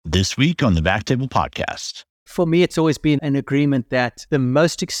This week on the Back Table Podcast. For me, it's always been an agreement that the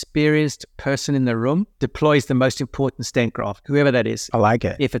most experienced person in the room deploys the most important stent graft, whoever that is. I like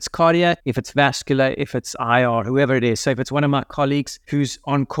it. If it's cardiac, if it's vascular, if it's IR, whoever it is. So if it's one of my colleagues who's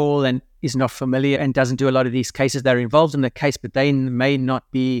on call and is not familiar and doesn't do a lot of these cases, they're involved in the case, but they may not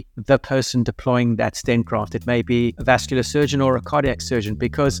be the person deploying that stent graft. It may be a vascular surgeon or a cardiac surgeon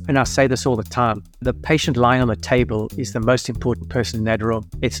because, and I say this all the time, the patient lying on the table is the most important person in that room.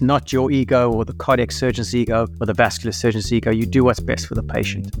 It's not your ego or the cardiac surgeon's ego or the vascular surgeon's ego. You do what's best for the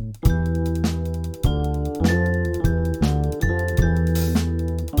patient.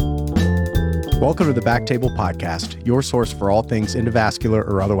 Welcome to the Back Table Podcast, your source for all things endovascular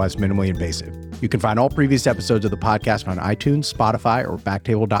or otherwise minimally invasive. You can find all previous episodes of the podcast on iTunes, Spotify, or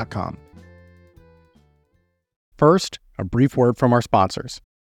backtable.com. First, a brief word from our sponsors.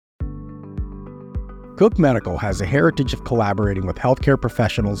 Cook Medical has a heritage of collaborating with healthcare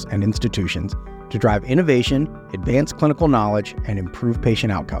professionals and institutions to drive innovation, advance clinical knowledge, and improve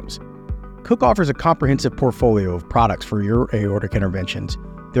patient outcomes. Cook offers a comprehensive portfolio of products for your aortic interventions.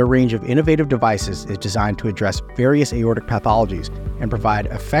 Their range of innovative devices is designed to address various aortic pathologies and provide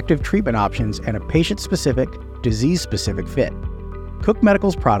effective treatment options and a patient-specific, disease-specific fit. Cook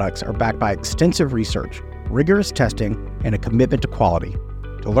Medical's products are backed by extensive research, rigorous testing, and a commitment to quality.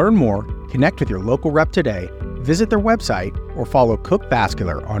 To learn more, connect with your local rep today, visit their website, or follow Cook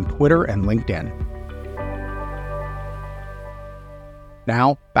Vascular on Twitter and LinkedIn.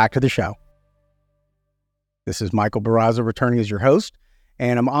 Now, back to the show. This is Michael Barraza returning as your host,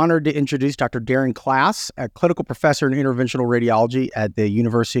 and I'm honored to introduce Dr. Darren Klass, a clinical professor in interventional radiology at the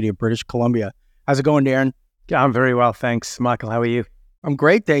University of British Columbia. How's it going, Darren? Yeah, I'm very well, thanks. Michael, how are you? I'm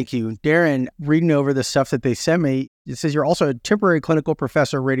great, thank you. Darren, reading over the stuff that they sent me, it says you're also a temporary clinical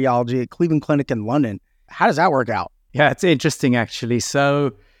professor of radiology at Cleveland Clinic in London. How does that work out? Yeah, it's interesting, actually.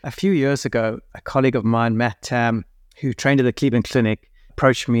 So a few years ago, a colleague of mine, Matt Tam, who trained at the Cleveland Clinic,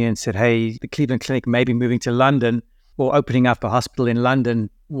 approached me and said, hey, the Cleveland Clinic may be moving to London or opening up a hospital in London.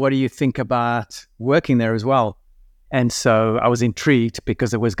 What do you think about working there as well? And so I was intrigued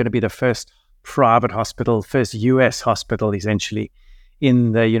because it was going to be the first private hospital, first US hospital, essentially,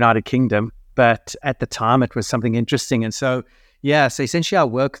 in the United Kingdom. But at the time, it was something interesting. And so, yeah, so essentially I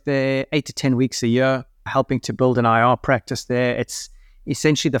work there 8 to 10 weeks a year, helping to build an IR practice there. It's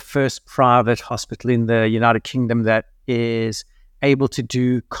essentially the first private hospital in the United Kingdom that is able to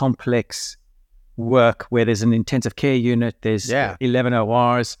do complex work where there's an intensive care unit, there's 11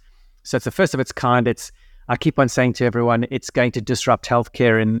 ORs. So it's the first of its kind. I keep on saying to everyone, it's going to disrupt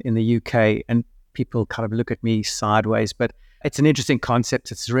healthcare in the UK, and people kind of look at me sideways, but it's an interesting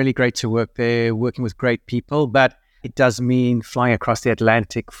concept. It's really great to work there, working with great people, but it does mean flying across the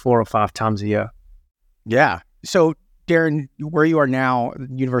Atlantic 4 or 5 times a year. Yeah. So Darren, where you are now,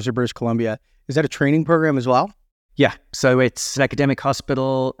 University of British Columbia, is that a training program as well? Yeah, so it's an academic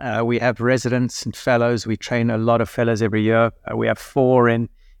hospital. We have residents and fellows. We train a lot of fellows every year. We have 4 in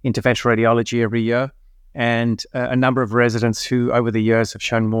interventional radiology every year, and a number of residents who over the years have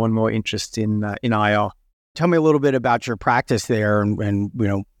shown more and more interest in IR. Tell me a little bit about your practice there and you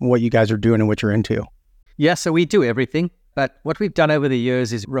know what you guys are doing and what you're into. Yeah, so we do everything, but what we've done over the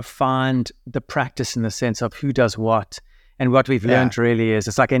years is refined the practice in the sense of who does what, and what we've learned really is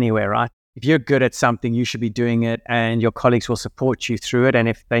it's like anywhere, right? If you're good at something, you should be doing it, and your colleagues will support you through it. And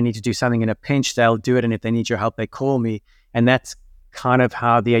if they need to do something in a pinch, they'll do it. And if they need your help, they call me. And that's kind of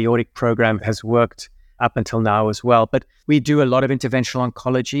how the aortic program has worked up until now as well. But we do a lot of interventional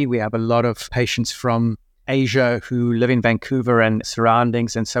oncology. We have a lot of patients from Asia who live in Vancouver and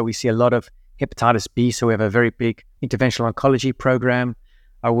surroundings. And so we see a lot of hepatitis B. So we have a very big interventional oncology program.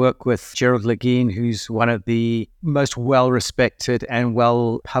 I work with Gerald Legine, who's one of the most well-respected and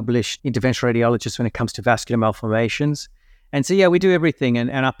well-published interventional radiologists when it comes to vascular malformations. And so, yeah, we do everything.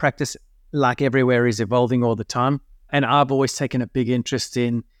 And our practice, like everywhere, is evolving all the time. And I've always taken a big interest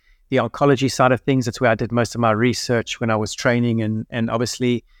in the oncology side of things. That's where I did most of my research when I was training. And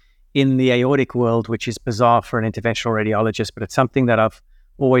obviously in the aortic world, which is bizarre for an interventional radiologist, but it's something that I've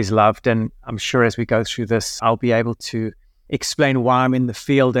always loved. And I'm sure as we go through this, I'll be able to explain why I'm in the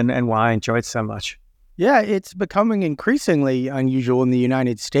field and why I enjoy it so much. Yeah, it's becoming increasingly unusual in the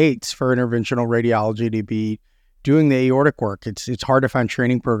United States for interventional radiology to be doing the aortic work. It's hard to find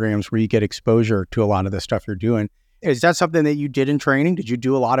training programs where you get exposure to a lot of the stuff you're doing. Is that something that you did in training? Did you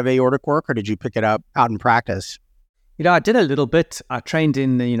do a lot of aortic work, or did you pick it up out in practice? You know, I did a little bit. I trained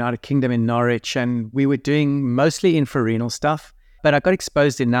in the United Kingdom in Norwich, and we were doing mostly infrarenal stuff, but I got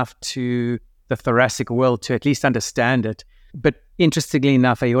exposed enough to the thoracic world to at least understand it. But interestingly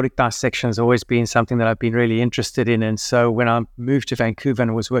enough, aortic dissection has always been something that I've been really interested in. And so when I moved to Vancouver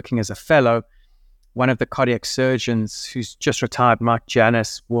and was working as a fellow, one of the cardiac surgeons who's just retired, Mike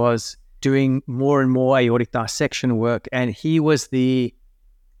Janis, was doing more and more aortic dissection work. And he was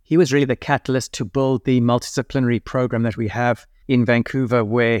really the catalyst to build the multidisciplinary program that we have in Vancouver,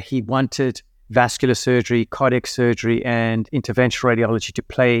 where he wanted vascular surgery, cardiac surgery, and interventional radiology to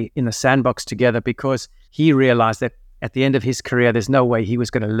play in the sandbox together, because he realized that at the end of his career, there's no way he was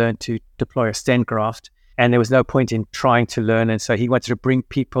going to learn to deploy a stent graft, and there was no point in trying to learn. And so he wanted to bring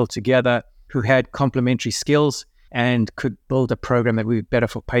people together who had complementary skills and could build a program that would be better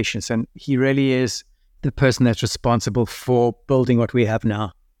for patients. And he really is the person that's responsible for building what we have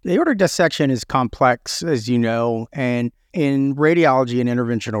now. The aortic dissection is complex, as you know, and in radiology and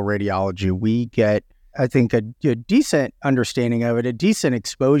interventional radiology, we get, I think, a decent understanding of it, a decent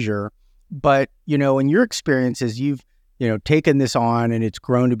exposure. But, in your experience, as you've, taken this on and it's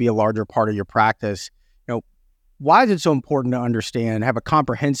grown to be a larger part of your practice, why is it so important to understand, have a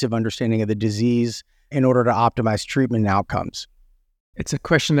comprehensive understanding of the disease in order to optimize treatment and outcomes? It's a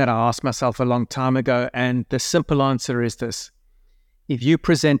question that I asked myself a long time ago, and the simple answer is this. If you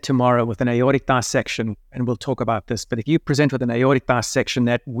present tomorrow with an aortic dissection, and we'll talk about this, but if you present with an aortic dissection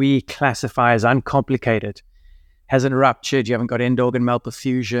that we classify as uncomplicated, hasn't ruptured, you haven't got end organ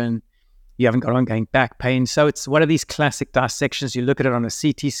malperfusion, you haven't got ongoing back pain. So it's one of these classic dissections. You look at it on a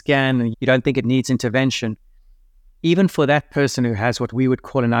CT scan and you don't think it needs intervention. Even for that person who has what we would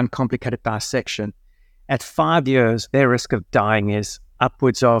call an uncomplicated dissection, at 5 years, their risk of dying is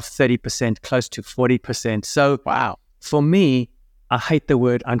upwards of 30%, close to 40%. So wow. For me, I hate the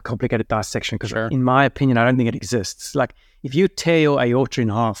word uncomplicated dissection because in my opinion, I don't think it exists. Like if you tear your aorta in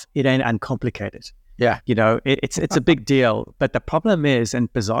half, it ain't uncomplicated. Yeah. It's a big deal. But the problem is,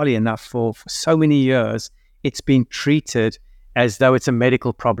 and bizarrely enough, for so many years, it's been treated as though it's a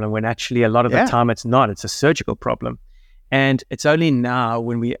medical problem, when actually a lot of the time it's not. It's a surgical problem. And it's only now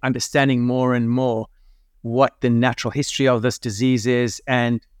when we're understanding more and more what the natural history of this disease is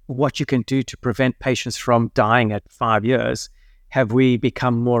and what you can do to prevent patients from dying at 5 years, have we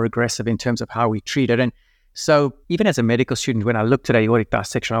become more aggressive in terms of how we treat it. And so even as a medical student, when I looked at aortic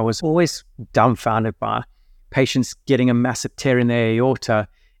dissection, I was always dumbfounded by patients getting a massive tear in their aorta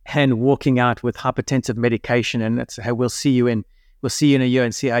and walking out with hypertensive medication, and it's, hey, we'll see you in a year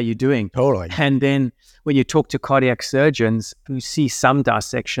and see how you're doing. Totally. And then when you talk to cardiac surgeons who see some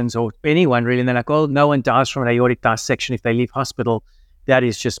dissections, or anyone really, and they're like, oh, no one dies from an aortic dissection if they leave hospital. That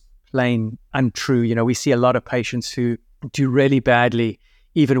is just plain untrue. We see a lot of patients who do really badly,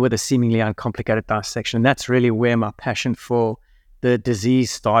 even with a seemingly uncomplicated dissection. And that's really where my passion for the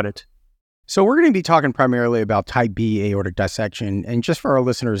disease started. So we're going to be talking primarily about type B aortic dissection. And just for our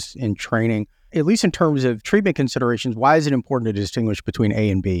listeners in training, at least in terms of treatment considerations, why is it important to distinguish between A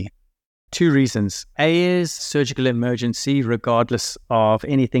and B? 2 reasons. A is surgical emergency, regardless of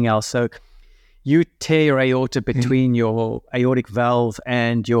anything else. So you tear your aorta between your aortic valve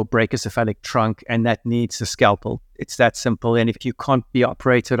and your brachiocephalic trunk, and that needs a scalpel. It's that simple. And if you can't be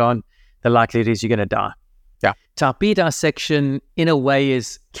operated on, the likelihood is you're going to die. Yeah. Type B dissection, in a way,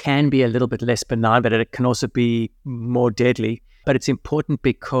 can be a little bit less benign, but it can also be more deadly. But it's important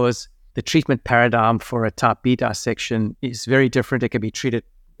because the treatment paradigm for a type B dissection is very different. It can be treated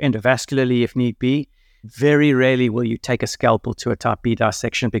endovascularly if need be. Very rarely will you take a scalpel to a type B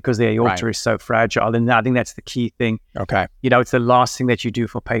dissection because the aorta is so fragile. And I think that's the key thing. Okay. It's the last thing that you do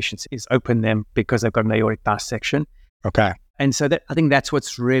for patients is open them because they've got an aortic dissection. Okay. And so I think that's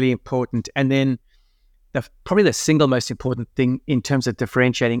what's really important. And then probably the single most important thing in terms of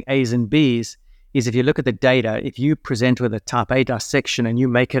differentiating A's and B's is, if you look at the data, if you present with a type A dissection and you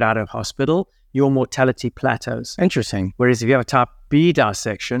make it out of hospital, your mortality plateaus. Interesting. Whereas if you have a type B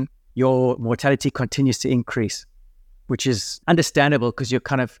dissection, your mortality continues to increase, which is understandable because you're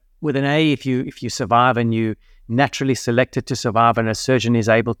kind of, with an A, if you survive and you naturally selected to survive and a surgeon is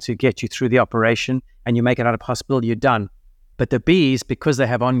able to get you through the operation and you make it out of hospital, you're done. But the Bs, because they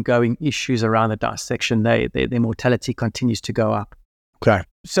have ongoing issues around the dissection, their mortality continues to go up. Okay.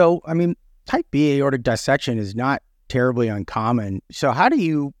 So, type B aortic dissection is not terribly uncommon. So how do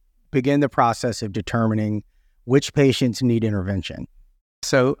you begin the process of determining which patients need intervention?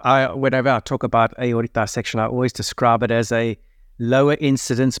 So whenever I talk about aortic dissection, I always describe it as a lower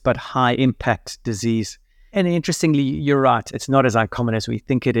incidence but high impact disease. And interestingly, you're right, it's not as uncommon as we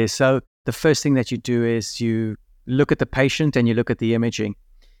think it is. So the first thing that you do is you look at the patient and you look at the imaging.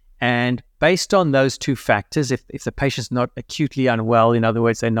 And based on those 2 factors, if the patient's not acutely unwell, in other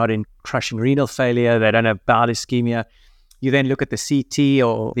words, they're not in crushing renal failure, they don't have bowel ischemia, you then look at the CT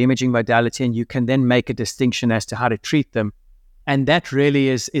or the imaging modality, and you can then make a distinction as to how to treat them. And that really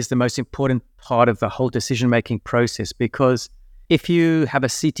is the most important part of the whole decision-making process, because if you have a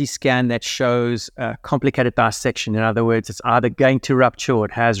CT scan that shows a complicated dissection, in other words, it's either going to rupture or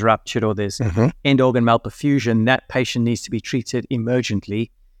it has ruptured or there's end organ malperfusion, that patient needs to be treated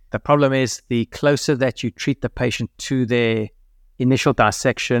emergently. The problem is the closer that you treat the patient to their initial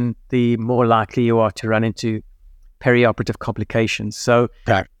dissection, the more likely you are to run into perioperative complications. So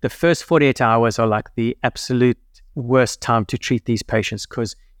the first 48 hours are like the absolute worst time to treat these patients,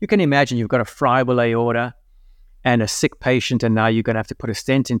 because you can imagine you've got a friable aorta and a sick patient, and now you're going to have to put a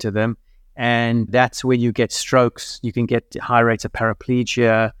stent into them. And that's where you get strokes. You can get high rates of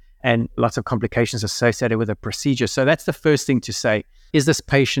paraplegia and lots of complications associated with a procedure. So that's the first thing to say. Is this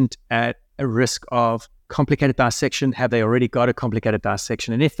patient at a risk of complicated dissection? Have they already got a complicated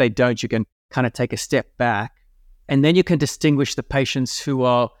dissection? And if they don't, you can kind of take a step back. And then you can distinguish the patients who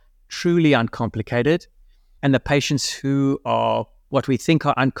are truly uncomplicated and the patients who are what we think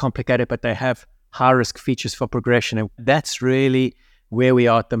are uncomplicated, but they have high-risk features for progression. And that's really where we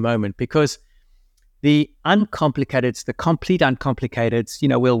are at the moment, because the uncomplicated, the complete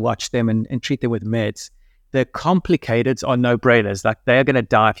uncomplicateds, we'll watch them and treat them with meds. The complicateds are no-brainers. Like, they are going to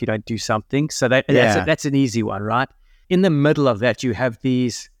die if you don't do something. So that's an easy one, right? In the middle of that, you have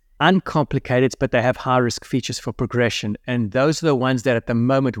these uncomplicated, but they have high-risk features for progression. And those are the ones that at the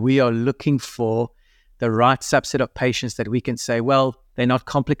moment we are looking for the right subset of patients that we can say, well, they're not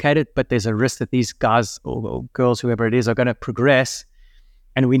complicated, but there's a risk that these guys or girls, whoever it is, are going to progress,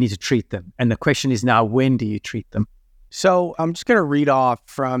 and we need to treat them. And the question is now, when do you treat them? So I'm just going to read off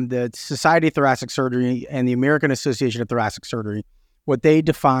from the Society of Thoracic Surgery and the American Association of Thoracic Surgery what they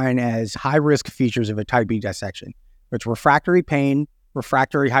define as high-risk features of a type B dissection, which refractory pain,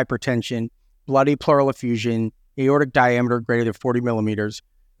 refractory hypertension, bloody pleural effusion, aortic diameter greater than 40 millimeters,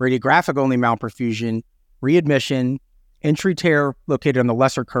 radiographic-only malperfusion, readmission, entry tear located on the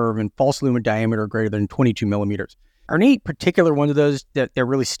lesser curve, and false lumen diameter greater than 22 millimeters. Are any particular one of those that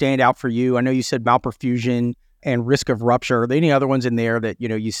really stand out for you? I know you said malperfusion and risk of rupture. Are there any other ones in there that,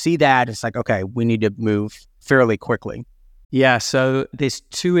 you see that it's like, okay, we need to move fairly quickly? Yeah, so there's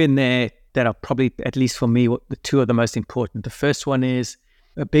two in there that are probably, at least for me, the two are the most important. The first one is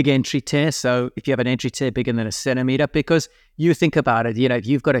a big entry tear. So if you have an entry tear bigger than a centimeter, because you think about it, if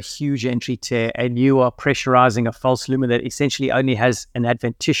you've got a huge entry tear and you are pressurizing a false lumen that essentially only has an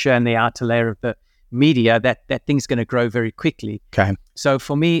adventitia in the outer layer of the media, that thing's going to grow very quickly. Okay. So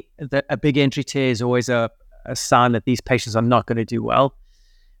for me, a big entry tear is always a sign that these patients are not going to do well.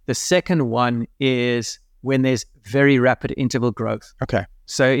 The second one is when there's very rapid interval growth. Okay.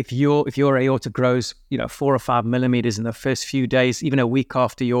 So if your aorta grows, 4 or 5 millimeters in the first few days, even a week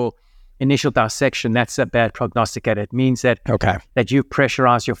after your initial dissection, that's a bad prognosticator. It means that you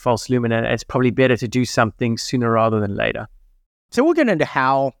pressurize your false lumen, and it's probably better to do something sooner rather than later. So we'll get into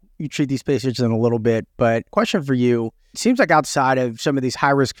how you treat these patients in a little bit, but question for you, it seems like outside of some of these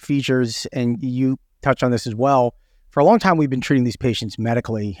high-risk features, and you touch on this as well, for a long time we've been treating these patients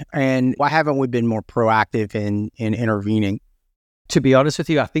medically, and why haven't we been more proactive in intervening? To be honest with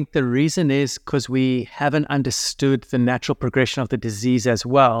you, I think the reason is because we haven't understood the natural progression of the disease as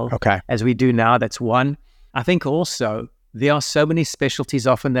well as we do now. That's one. I think also there are so many specialties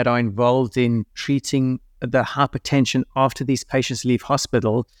often that are involved in treating the hypertension after these patients leave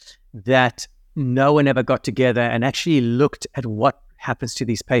hospital that no one ever got together and actually looked at what happens to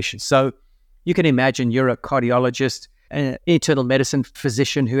these patients. So you can imagine you're a cardiologist, an internal medicine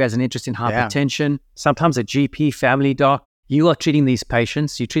physician who has an interest in hypertension, sometimes a GP, family doc. You are treating these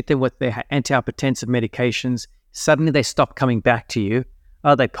patients, you treat them with their antihypertensive medications, suddenly they stop coming back to you.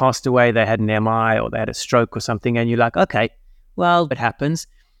 Oh, they passed away, they had an MI or they had a stroke or something, and you're like, okay, well, it happens.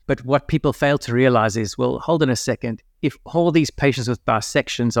 But what people fail to realize is, well, hold on a second. If all these patients with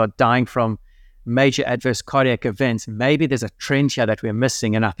dissections are dying from major adverse cardiac events, maybe there's a trend here that we're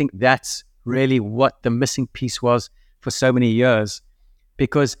missing. And I think that's really what the missing piece was for so many years,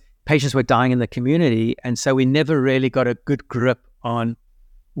 because patients were dying in the community, and so we never really got a good grip on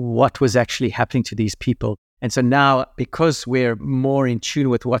what was actually happening to these people. And so now, because we're more in tune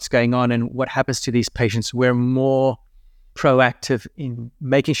with what's going on and what happens to these patients, we're more proactive in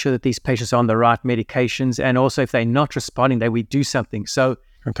making sure that these patients are on the right medications, and also if they're not responding, that we do something. So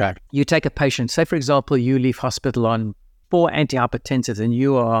you take a patient, say for example, you leave hospital on 4 antihypertensives and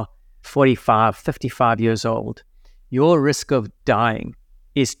you are 45, 55 years old. Your risk of dying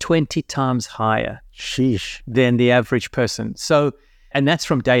is 20 times higher than the average person. So, and that's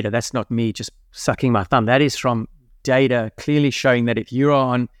from data. That's not me just sucking my thumb. That is from data clearly showing that if you're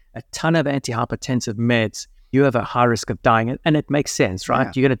on a ton of antihypertensive meds, you have a high risk of dying. And it makes sense,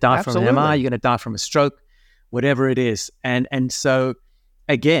 right? You're going to die from an MI, you're going to die from a stroke, whatever it is. And so,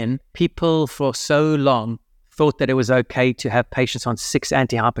 again, people for so long thought that it was okay to have patients on 6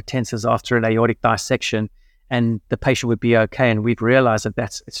 antihypertensives after an aortic dissection, and the patient would be okay. And we've realized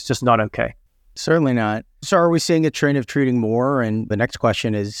that it's just not okay. Certainly not. So are we seeing a trend of treating more? And the next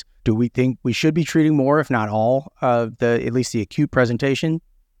question is, do we think we should be treating more, if not all, of at least the acute presentation?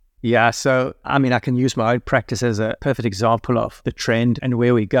 Yeah. So, I mean, I can use my own practice as a perfect example of the trend and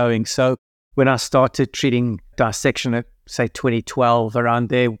where we're going. So when I started treating dissection at, say, 2012, around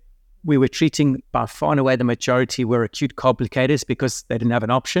there, we were treating by far and away the majority were acute complicators because they didn't have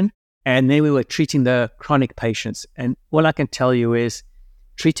an option. And then we were treating the chronic patients. And all I can tell you is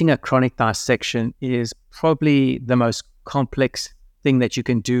treating a chronic dissection is probably the most complex thing that you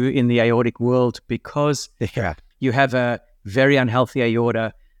can do in the aortic world because you have a very unhealthy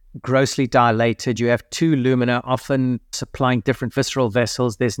aorta, grossly dilated. You have 2 lumina, often supplying different visceral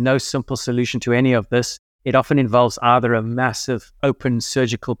vessels. There's no simple solution to any of this. It often involves either a massive open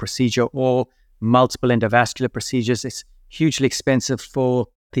surgical procedure or multiple endovascular procedures. It's hugely expensive for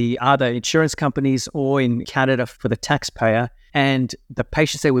the either insurance companies or in Canada for the taxpayer. And the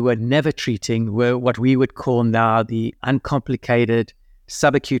patients that we were never treating were what we would call now the uncomplicated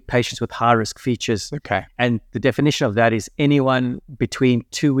subacute patients with high-risk features. Okay. And the definition of that is anyone between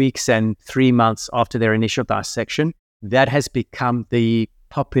 2 weeks and 3 months after their initial dissection. That has become the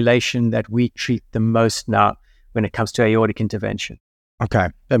population that we treat the most now when it comes to aortic intervention. Okay,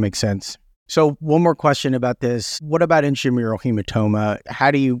 that makes sense. So one more question about this. What about intramural hematoma?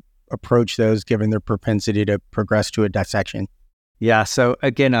 How do you approach those given their propensity to progress to a dissection? Yeah, so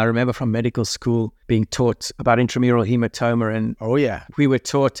again, I remember from medical school being taught about intramural hematoma, and we were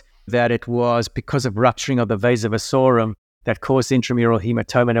taught that it was because of rupturing of the vasa vasorum that caused intramural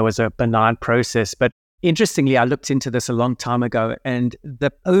hematoma, and it was a benign process. But interestingly, I looked into this a long time ago, and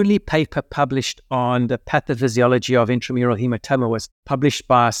the only paper published on the pathophysiology of intramural hematoma was published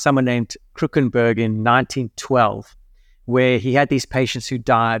by someone named Krukenberg in 1912, where he had these patients who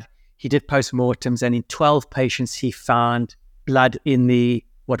died. He did postmortems, and in 12 patients, he found blood in the,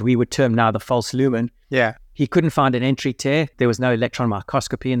 what we would term now, the false lumen. Yeah. He couldn't find an entry tear. There was no electron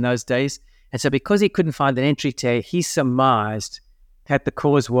microscopy in those days. And so because he couldn't find an entry tear, he surmised that the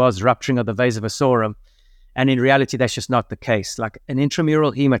cause was rupturing of the vasa vasorum. And in reality, that's just not the case. Like an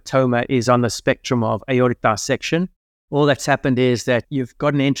intramural hematoma is on the spectrum of aortic dissection. All that's happened is that you've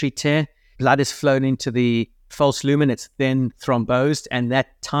got an entry tear, blood is flown into the false lumen, it's then thrombosed, and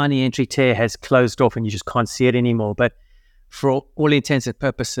that tiny entry tear has closed off and you just can't see it anymore. But for all intents and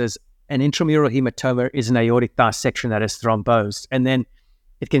purposes, an intramural hematoma is an aortic dissection that is thrombosed. And then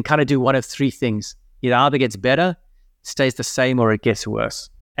it can kind of do one of 3 things. It either gets better, stays the same, or it gets worse.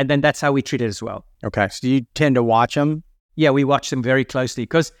 And then that's how we treat it as well. Okay. So you tend to watch them? Yeah, we watch them very closely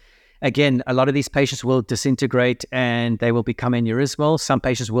because, again, a lot of these patients will disintegrate and they will become aneurysmal. Some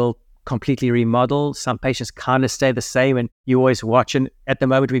patients will completely remodel. Some patients kind of stay the same, and you always watch. And at the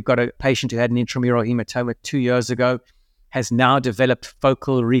moment, we've got a patient who had an intramural hematoma 2 years ago, has now developed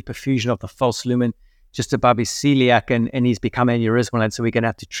focal reperfusion of the false lumen just above his celiac, and he's become aneurysmal, and so we're going to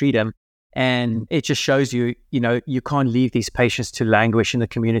have to treat him. And it just shows you, you can't leave these patients to languish in the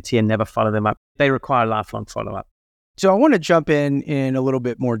community and never follow them up. They require lifelong follow-up. So I want to jump in a little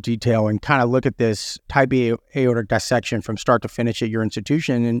bit more detail and kind of look at this type B aortic dissection from start to finish at your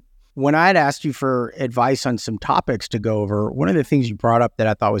institution. And when I had asked you for advice on some topics to go over, one of the things you brought up that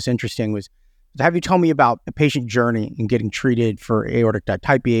I thought was interesting was have you tell me about the patient journey in getting treated for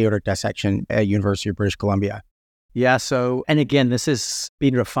type B aortic dissection at University of British Columbia? Yeah, so, and again, this has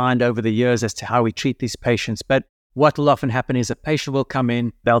been refined over the years as to how we treat these patients. But what will often happen is a patient will come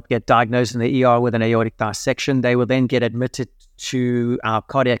in, they'll get diagnosed in the ER with an aortic dissection. They will then get admitted to our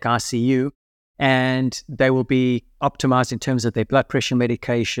cardiac ICU, and they will be optimized in terms of their blood pressure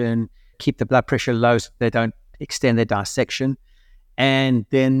medication, keep the blood pressure low so they don't extend their dissection. And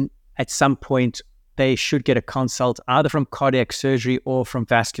then at some point, they should get a consult either from cardiac surgery or from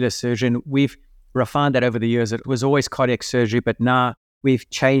vascular surgeon. We've refined that over the years. It was always cardiac surgery, but now we've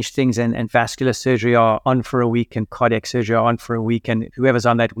changed things, and vascular surgery are on for a week and cardiac surgery are on for a week. And whoever's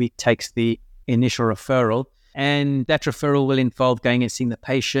on that week takes the initial referral. And that referral will involve going and seeing the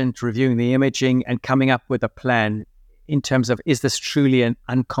patient, reviewing the imaging, and coming up with a plan in terms of, is this truly an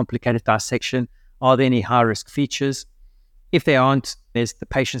uncomplicated dissection? Are there any high-risk features? If there aren't, is the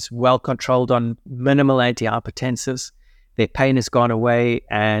patient's well controlled on minimal antihypertensives, their pain has gone away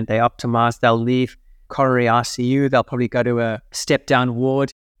and they optimize, they'll leave coronary ICU, they'll probably go to a step-down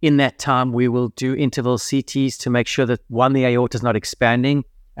ward. In that time, we will do interval CTs to make sure that, one, the aorta is not expanding.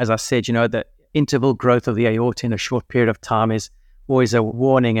 As I said, the interval growth of the aorta in a short period of time is always a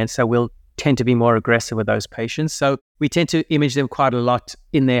warning. And so we'll tend to be more aggressive with those patients. So we tend to image them quite a lot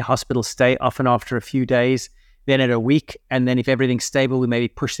in their hospital stay, often after a few days, then at a week. And then if everything's stable, we maybe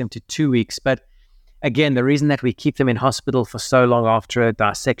push them to 2 weeks. But again, the reason that we keep them in hospital for so long after a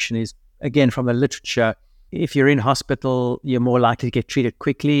dissection is, again, from the literature, if you're in hospital, you're more likely to get treated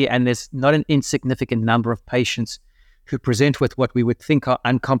quickly. And there's not an insignificant number of patients who present with what we would think are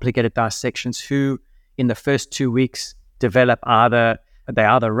uncomplicated dissections who, in the first 2 weeks, develop either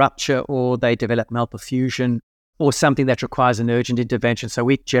rupture or they develop malperfusion or something that requires an urgent intervention. So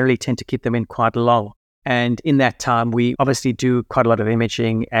we generally tend to keep them in quite long. And in that time, we obviously do quite a lot of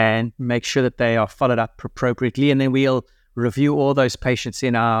imaging and make sure that they are followed up appropriately. And then we'll review all those patients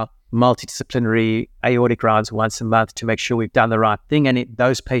in our multidisciplinary aortic rounds once a month to make sure we've done the right thing. And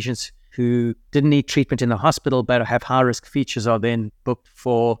those patients who didn't need treatment in the hospital but have high-risk features are then booked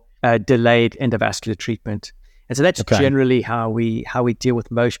for delayed endovascular treatment. And so that's generally how we deal with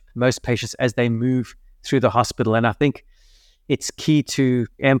most patients as they move through the hospital. And I think it's key to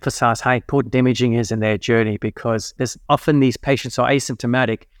emphasize how important imaging is in their journey, because there's often these patients are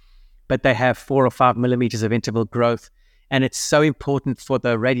asymptomatic, but they have 4 or 5 millimeters of interval growth. And it's so important for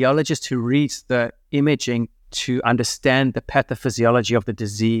the radiologist who reads the imaging to understand the pathophysiology of the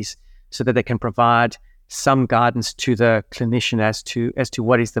disease so that they can provide some guidance to the clinician as to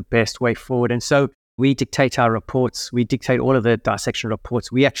what is the best way forward. And so we dictate our reports. We dictate all of the dissection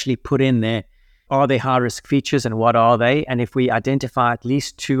reports. We actually put in there, are there high-risk features and what are they? And if we identify at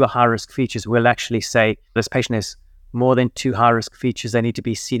least 2 high-risk features, we'll actually say this patient has more than 2 high-risk features. They need to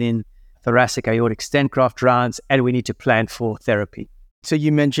be seen in thoracic aortic stent graft rounds, and we need to plan for therapy. So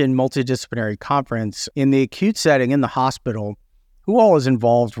you mentioned multidisciplinary conference. In the acute setting, in the hospital, who all is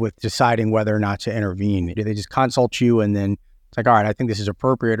involved with deciding whether or not to intervene? Do they just consult you and then it's like, all right, I think this is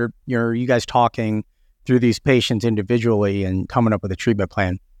appropriate? Or are you guys talking through these patients individually and coming up with a treatment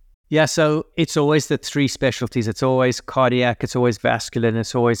plan? Yeah, so it's always the 3 specialties. It's always cardiac, it's always vascular, and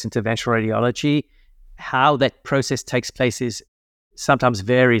it's always interventional radiology. How that process takes place is sometimes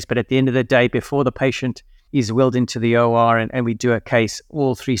varies, but at the end of the day, before the patient is wheeled into the OR and we do a case,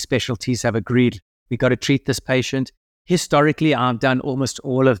 all 3 specialties have agreed we got to treat this patient. Historically, I've done almost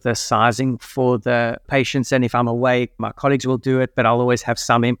all of the sizing for the patients, and if I'm away, my colleagues will do it, but I'll always have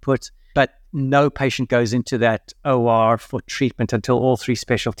some input. But no patient goes into that OR for treatment until all 3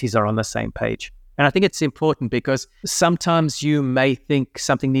 specialties are on the same page. And I think it's important because sometimes you may think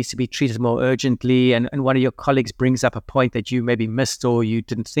something needs to be treated more urgently, and one of your colleagues brings up a point that you maybe missed or you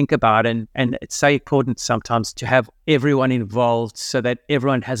didn't think about. And it's so important sometimes to have everyone involved so that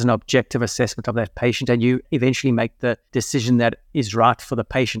everyone has an objective assessment of that patient and you eventually make the decision that is right for the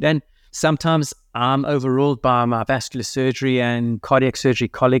patient. And sometimes I'm overruled by my vascular surgery and cardiac surgery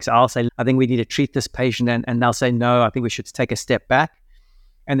colleagues. I'll say, I think we need to treat this patient. And they'll say, no, I think we should take a step back.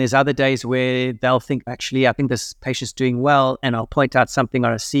 And there's other days where they'll think, actually, I think this patient's doing well. And I'll point out something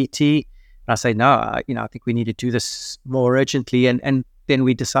on a CT. And I'll say, no, I think we need to do this more urgently. And then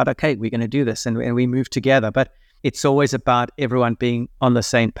we decide, okay, we're going to do this. And we move together. But it's always about everyone being on the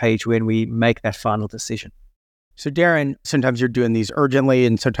same page when we make that final decision. So Darren, sometimes you're doing these urgently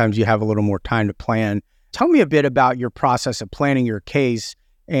and sometimes you have a little more time to plan. Tell me a bit about your process of planning your case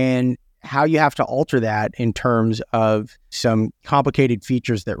and how you have to alter that in terms of some complicated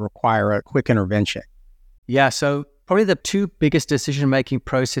features that require a quick intervention. Yeah, so probably the 2 biggest decision-making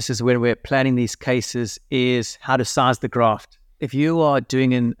processes when we're planning these cases is how to size the graft. If you are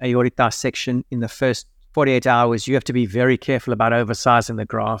doing an aortic dissection in the first 48 hours, you have to be very careful about oversizing the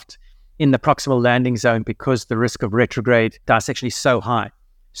graft in the proximal landing zone because the risk of retrograde dissection is so high.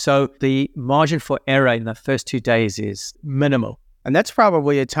 So the margin for error in the first 2 days is minimal. And that's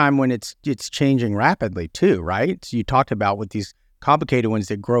probably a time when it's changing rapidly too, right? So you talked about with these complicated ones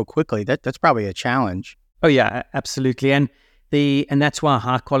that grow quickly, that's probably a challenge. Oh yeah, absolutely. And that's why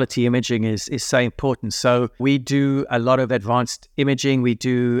high quality imaging is so important. So we do a lot of advanced imaging. We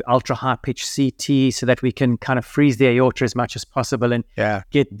do ultra high pitch CT so that we can kind of freeze the aorta as much as possible and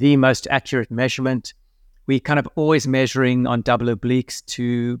get the most accurate measurement. We kind of always measuring on double obliques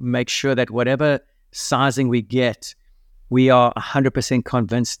to make sure that whatever sizing we get, we are 100%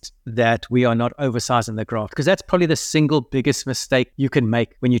 convinced that we are not oversizing the graft, because that's probably the single biggest mistake you can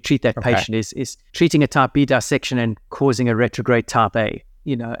make when you treat that patient is treating a type B dissection and causing a retrograde type A,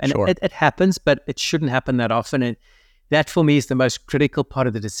 and it happens, but it shouldn't happen that often. And that for me is the most critical part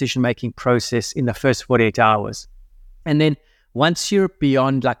of the decision-making process in the first 48 hours. And then once you're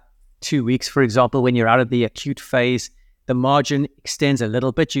beyond like 2 weeks, for example, when you're out of the acute phase, the margin extends a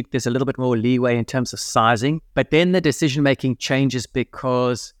little bit. There's a little bit more leeway in terms of sizing, but then the decision-making changes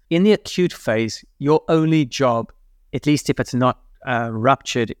because in the acute phase, your only job, at least if it's not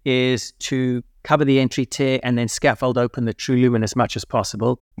ruptured is to cover the entry tear and then scaffold open the true lumen as much as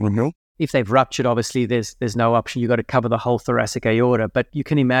possible. Mm-hmm. If they've ruptured, obviously there's no option. You've got to cover the whole thoracic aorta. But you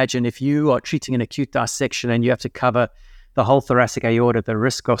can imagine if you are treating an acute dissection and you have to cover the whole thoracic aorta, the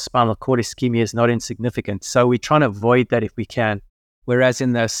risk of spinal cord ischemia is not insignificant. So we try to avoid that if we can. Whereas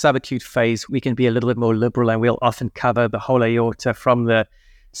in the subacute phase, we can be a little bit more liberal and we'll often cover the whole aorta from the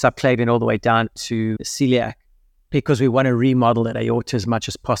subclavian all the way down to the celiac, because we want to remodel that aorta as much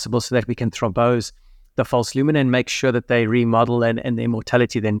as possible so that we can thrombose the false lumen and make sure that they remodel and their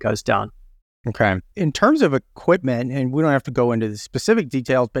mortality then goes down. Okay. In terms of equipment, and we don't have to go into the specific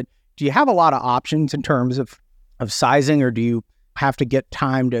details, but do you have a lot of options in terms of sizing, or do you have to get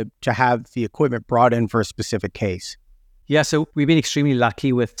time to have the equipment brought in for a specific case? Yeah, so we've been extremely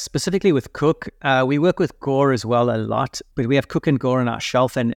lucky specifically with Cook. We work with Gore as well a lot, but we have Cook and Gore on our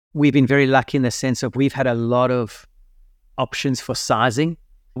shelf, and we've been very lucky in the sense of we've had a lot of options for sizing.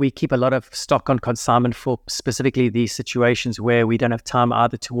 We keep a lot of stock on consignment for specifically these situations where we don't have time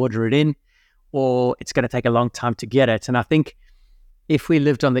either to order it in or it's going to take a long time to get it. And I think if we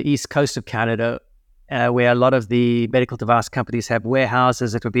lived on the east coast of Canada, where a lot of the medical device companies have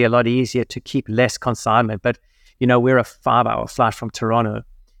warehouses, it would be a lot easier to keep less consignment. But we're a 5-hour flight from Toronto.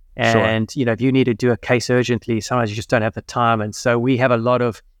 And, Sure. if you need to do a case urgently, sometimes you just don't have the time. And so we have a lot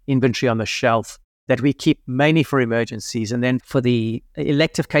of inventory on the shelf that we keep mainly for emergencies. And then for the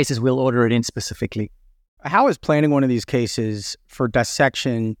elective cases, we'll order it in specifically. How is planning one of these cases for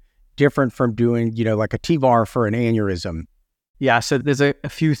dissection different from doing, like a TVAR for an aneurysm? Yeah, so there's a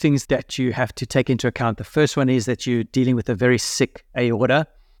few things that you have to take into account. The first one is that you're dealing with a very sick aorta.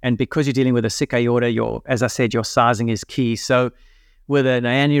 And because you're dealing with a sick aorta, as I said, your sizing is key. So with an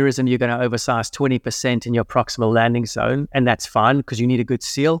aneurysm, you're going to oversize 20% in your proximal landing zone, and that's fine because you need a good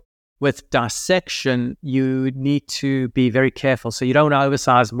seal. With dissection, you need to be very careful. So you don't want to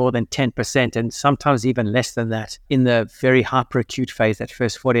oversize more than 10% and sometimes even less than that in the very hyperacute phase, that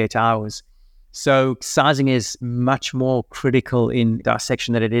first 48 hours. So sizing is much more critical in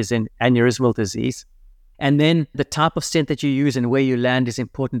dissection than it is in aneurysmal disease. And then the type of stent that you use and where you land is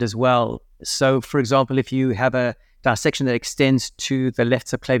important as well. So, for example, if you have a dissection that extends to the left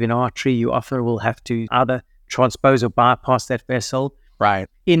subclavian artery, you often will have to either transpose or bypass that vessel. Right.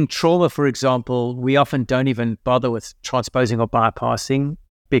 In trauma, for example, we often don't even bother with transposing or bypassing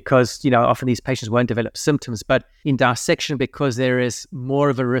because, often these patients won't develop symptoms. But in dissection, because there is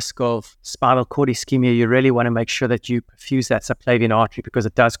more of a risk of spinal cord ischemia, you really want to make sure that you perfuse that subclavian artery because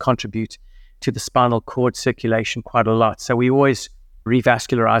it does contribute to the spinal cord circulation quite a lot. So we always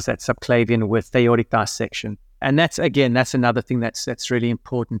revascularize that subclavian with aortic dissection. And that's another thing that's really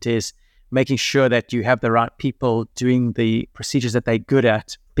important is making sure that you have the right people doing the procedures that they're good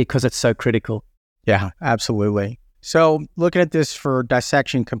at because it's so critical. Yeah, absolutely. So looking at this for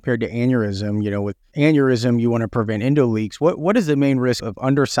dissection compared to aneurysm, with aneurysm, you want to prevent endoleaks. What is the main risk of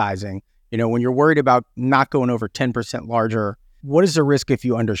undersizing? When you're worried about not going over 10% larger, what is the risk if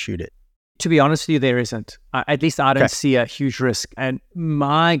you undershoot it? To be honest with you, there isn't. At least I don't see a huge risk. And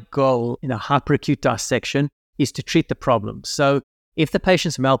my goal in a hyperacute dissection is to treat the problem. So if the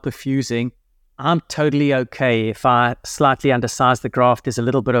patient's malperfusing, I'm totally okay if I slightly undersize the graft. There's a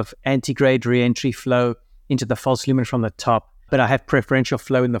little bit of antegrade reentry flow into the false lumen from the top, but I have preferential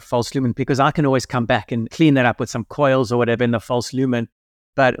flow in the false lumen because I can always come back and clean that up with some coils or whatever in the false lumen.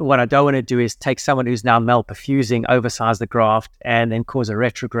 But what I don't want to do is take someone who's now malperfusing, oversize the graft, and then cause a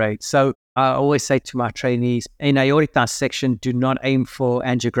retrograde. So I always say to my trainees, in aortic dissection, do not aim for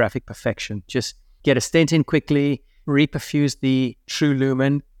angiographic perfection. Just get a stent in quickly, reperfuse the true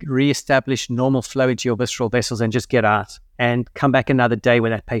lumen, reestablish normal flow into your visceral vessels, and just get out and come back another day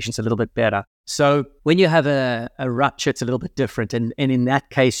when that patient's a little bit better. So when you have a rupture, it's a little bit different. And in that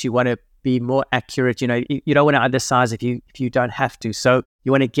case, you want to be more accurate. You don't want to undersize if you don't have to. So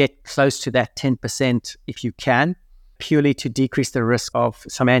you want to get close to that 10% if you can, purely to decrease the risk of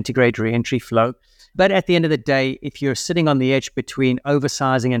some antegrade reentry flow. But at the end of the day, if you're sitting on the edge between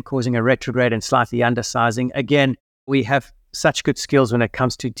oversizing and causing a retrograde and slightly undersizing, again, we have such good skills when it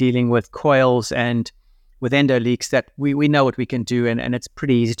comes to dealing with coils and with endo leaks that we know what we can do. And it's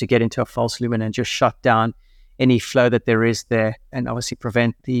pretty easy to get into a false lumen and just shut down any flow that there is there and obviously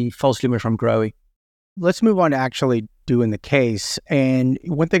prevent the false lumen from growing. Let's move on to actually doing the case. And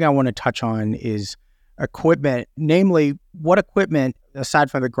one thing I want to touch on is equipment, namely what equipment, aside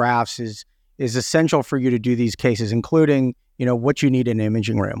from the grafts, is essential for you to do these cases, including, what you need in an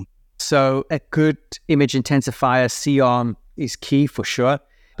imaging room. So a good image intensifier, C-arm, is key for sure.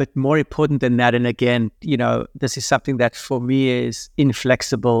 But more important than that, and again, this is something that for me is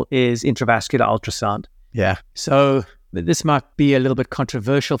inflexible, is intravascular ultrasound. Yeah. So this might be a little bit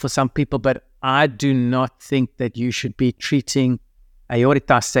controversial for some people, but I do not think that you should be treating aortic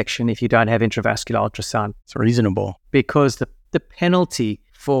dissection if you don't have intravascular ultrasound. It's reasonable. Because the penalty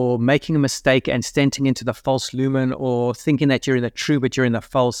for making a mistake and stenting into the false lumen or thinking that you're in the true but you're in the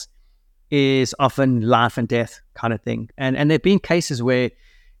false is often life and death kind of thing. And there have been cases where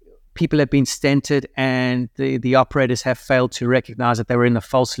people have been stented and the operators have failed to recognize that they were in the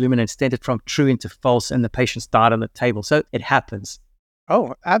false lumen and stented from true into false, and the patients died on the table. So it happens.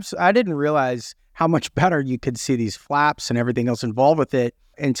 Oh, absolutely. I didn't realize how much better you could see these flaps and everything else involved with it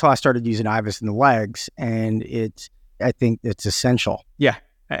until I started using IVUS in the legs. And I think it's essential. Yeah.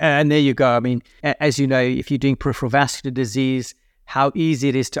 And there you go. I mean, as you know, if you're doing peripheral vascular disease, how easy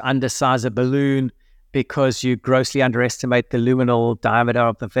it is to undersize a balloon because you grossly underestimate the luminal diameter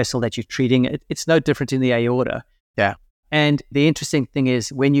of the vessel that you're treating. It's no different in the aorta. Yeah. And the interesting thing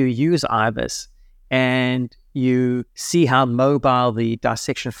is when you use IVUS and you see how mobile the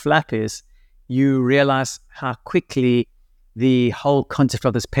dissection flap is, you realize how quickly the whole concept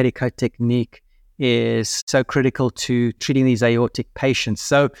of this petticoat technique is so critical to treating these aortic patients.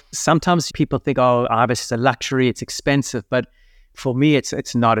 So sometimes people think, oh, IVUS is a luxury, it's expensive, but for me,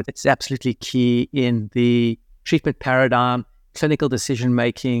 it's not. It's absolutely key in the treatment paradigm, clinical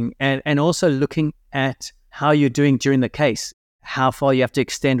decision-making, and also looking at how you're doing during the case. How far you have to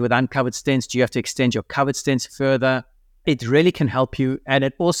extend with uncovered stents. Do you have to extend your covered stents further? It really can help you. And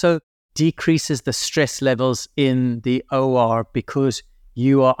it also decreases the stress levels in the OR because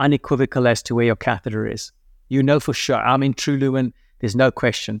you are unequivocal as to where your catheter is. You know for sure. I'm in true lumen. There's no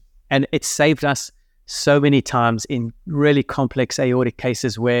question. And it saved us so many times in really complex aortic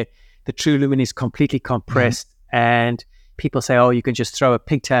cases where the true lumen is completely compressed and people say, oh, you can just throw a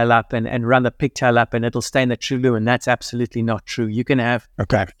pigtail up and run the pigtail up and it'll stay in the true lumen. That's absolutely not true. You can have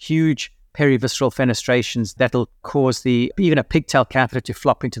huge perivisceral fenestrations that'll cause even a pigtail catheter to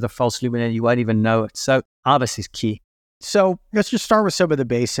flop into the false lumen and you won't even know it. So IVUS is key. So let's just start with some of the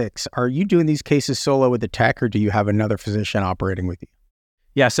basics. Are you doing these cases solo with the tech or do you have another physician operating with you?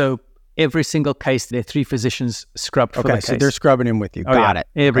 Yeah, so every single case, there are 3 physicians scrubbed for the case. Okay, so they're scrubbing in with you. Got it.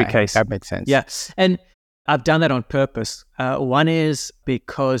 Every case. That makes sense. Yeah, and I've done that on purpose. One is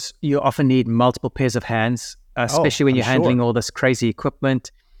because you often need multiple pairs of hands, especially when you're handling all this crazy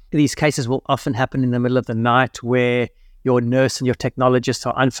equipment. These cases will often happen in the middle of the night where your nurse and your technologist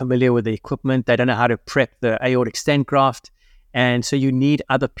are unfamiliar with the equipment. They don't know how to prep the aortic stent graft. And so you need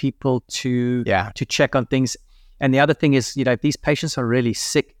other people to check on things. And the other thing is, if these patients are really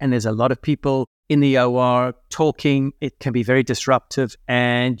sick and there's a lot of people in the OR talking, it can be very disruptive.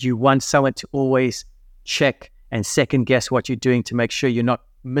 And you want someone to always check and second guess what you're doing to make sure you're not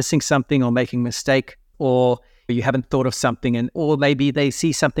missing something or making a mistake, or you haven't thought of something, or maybe they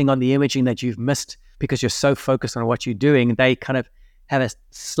see something on the imaging that you've missed because you're so focused on what you're doing. They kind of have a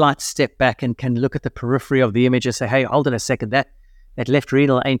slight step back and can look at the periphery of the image and say, hey, hold on a second, that left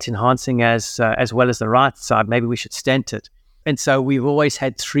renal ain't enhancing as well as the right side. Maybe we should stent it. And so we've always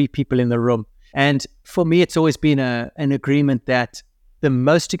had 3 people in the room. And for me, it's always been an agreement that the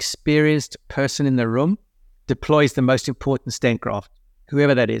most experienced person in the room deploys the most important stent graft,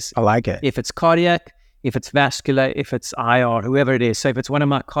 whoever that is. I like it. If it's cardiac, if it's vascular, if it's IR, whoever it is. So if it's one of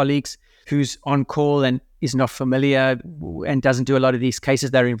my colleagues who's on call and is not familiar and doesn't do a lot of these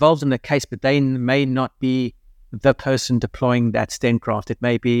cases, they're involved in the case, but they may not be the person deploying that stent graft. It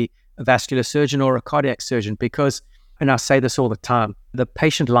may be a vascular surgeon or a cardiac surgeon because, and I say this all the time, the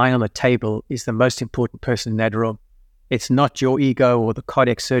patient lying on the table is the most important person in that room. It's not your ego or the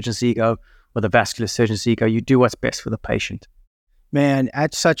cardiac surgeon's ego or the vascular surgeon's ego. You do what's best for the patient. Man,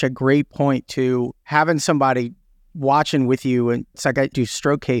 that's such a great point too. Having somebody watching with you, and it's like I do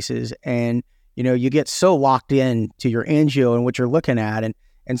stroke cases, and you get so locked in to your angio and what you're looking at,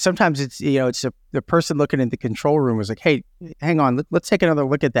 and sometimes it's the person looking in the control room was like, hey, hang on, let's take another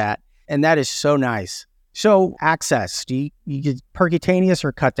look at that, and that is so nice. So access, do you get percutaneous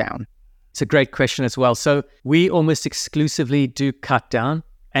or cut down? It's a great question as well. So we almost exclusively do cut down.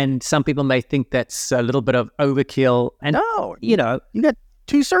 And some people may think that's a little bit of overkill. And no, you got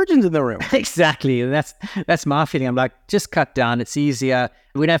 2 surgeons in the room. Exactly. That's my feeling. I'm like, just cut down. It's easier.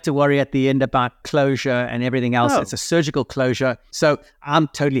 We don't have to worry at the end about closure and everything else. It's a surgical closure. So I'm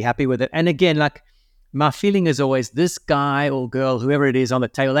totally happy with it. And again, like my feeling is always this guy or girl, whoever it is on the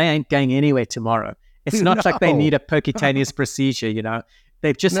table, they ain't going anywhere tomorrow. It's not like they need a percutaneous procedure,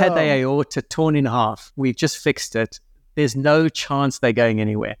 They've just had their aorta torn in half. We've just fixed it. There's no chance they're going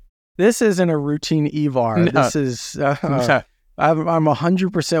anywhere. This isn't a routine EVAR. No. This is, I'm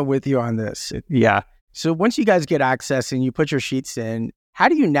 100% with you on this. Yeah. So once you guys get access and you put your sheets in, How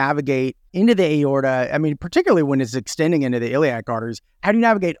do you navigate into the aorta? I mean, particularly when it's extending into the iliac arteries, how do you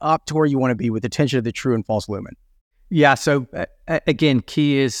navigate up to where you want to be with the tension of the true and false lumen? Yeah, so again,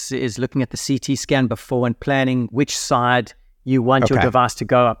 key is looking at the CT scan before and planning which side you want your device to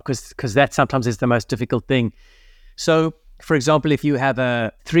go up, because that sometimes is the most difficult thing. So, for example, if you have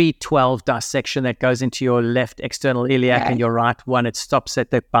a 312 dissection that goes into your left external iliac and your right one, it stops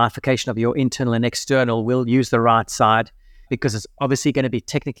at the bifurcation of your internal and external. We'll use the right side because it's obviously going to be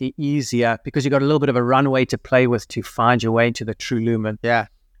technically easier because you've got a little bit of a runway to play with to find your way into the true lumen. Yeah.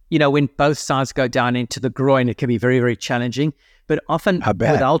 You know, when both sides go down into the groin, it can be very, very challenging. But often with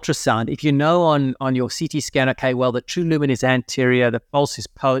ultrasound, if you know on your CT scan, okay, well, the true lumen is anterior, the false is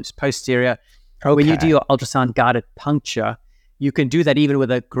posterior. When you do your ultrasound guided puncture, you can do that even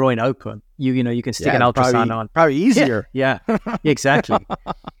with a groin open. You can stick an ultrasound on. Probably easier. Yeah, exactly.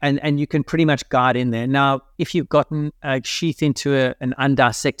 And you can pretty much guide in there. Now, if you've gotten a sheath into an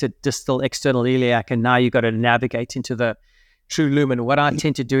undissected distal external iliac, and now you've got to navigate into the true lumen, what I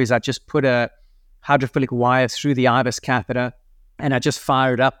tend to do is I just put a hydrophilic wire through the IVUS catheter, and I just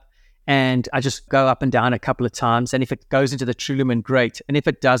fire it up, and I just go up and down a couple of times. And if it goes into the true lumen, great. And if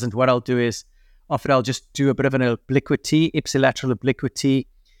it doesn't, what I'll do is often I'll just do a bit of an obliquity, ipsilateral obliquity,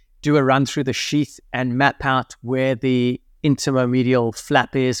 do a run through the sheath and map out where the intermedial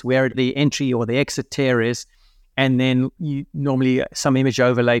flap is, where the entry or the exit tear is. And then you normally some image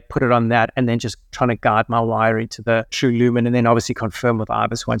overlay, put it on that, and then just trying to guide my wire into the true lumen, and then obviously confirm with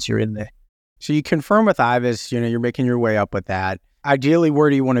IVUS once you're in there. So you confirm with IVUS, you're making your way up with that. Ideally, where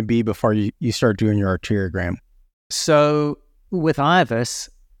do you want to be before you start doing your arteriogram? So with IVUS,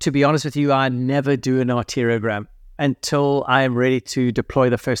 to be honest with you, I never do an arteriogram until I am ready to deploy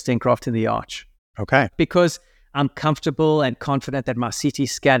the first stent graft in the arch. Okay. Because I'm comfortable and confident that my CT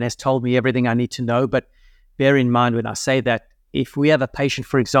scan has told me everything I need to know. But bear in mind when I say that, if we have a patient,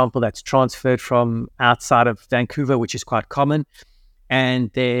 for example, that's transferred from outside of Vancouver, which is quite common,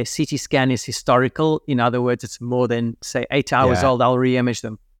 and their CT scan is historical, in other words, it's more than, say, 8 hours old, I'll re-image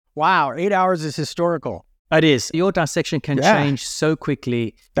them. Wow, 8 hours is historical. It is. Your dissection can change so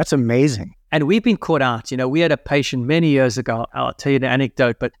quickly. That's amazing. And we've been caught out. We had a patient many years ago. I'll tell you the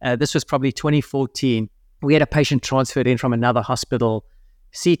anecdote, but this was probably 2014. We had a patient transferred in from another hospital.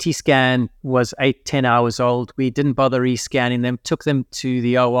 CT scan was 8-10 hours old. We didn't bother re-scanning them, took them to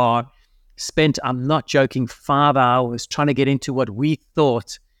the OR, spent, I'm not joking, 5 hours trying to get into what we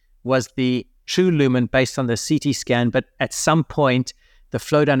thought was the true lumen based on the CT scan. But at some point, the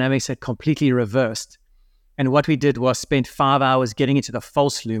flow dynamics had completely reversed. And what we did was spend 5 hours getting into the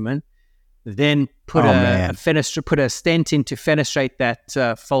false lumen, then put a stent in to fenestrate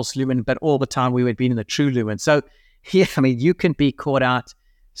that false lumen, but all the time we had been in the true lumen. So, you can be caught out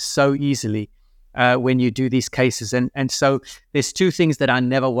so easily when you do these cases. And so there's two things that I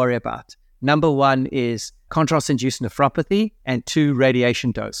never worry about. Number one is contrast-induced nephropathy, and two,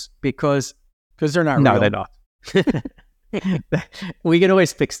 radiation dose, because they're not real. No, they're not. We can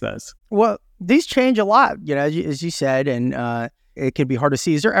always fix those. Well, these change a lot, as you said, and it can be hard to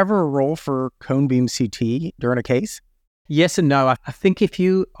see. Is there ever a role for cone beam CT during a case? Yes and no. I think if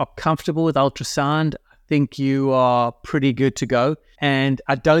you are comfortable with ultrasound, I think you are pretty good to go. And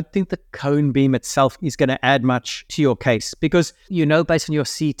I don't think the cone beam itself is going to add much to your case, because based on your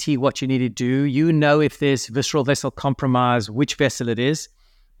CT what you need to do. If there's visceral vessel compromise, which vessel it is.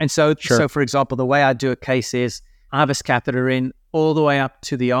 And so for example, the way I do a case is IVUS catheter in all the way up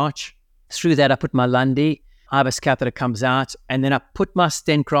to the arch. Through that, I put my Lundy, IVUS catheter comes out, and then I put my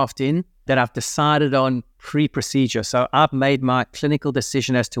stent graft in that I've decided on pre-procedure. So I've made my clinical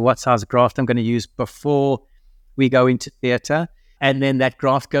decision as to what size graft I'm going to use before we go into theater. And then that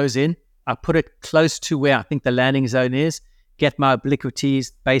graft goes in. I put it close to where I think the landing zone is, get my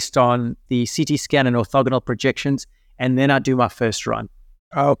obliquities based on the CT scan and orthogonal projections, and then I do my first run.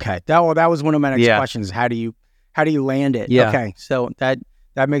 Okay. That was one of my next questions. How do you land it? Yeah. Okay. So that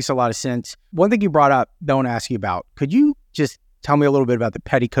makes a lot of sense. One thing you brought up, I want to ask you about. Could you just tell me a little bit about the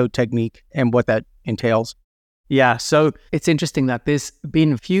petticoat technique and what that entails? Yeah, so it's interesting that there's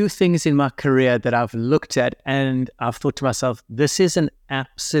been a few things in my career that I've looked at and I've thought to myself, this is an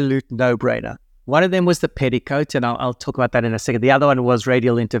absolute no-brainer. One of them was the petticoat, and I'll talk about that in a second. The other one was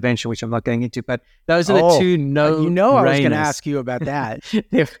radial intervention, which I'm not going into, but those are the two no-brainers. I was going to ask you about that.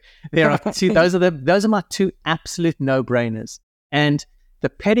 there are two. Those are my two absolute no-brainers. And the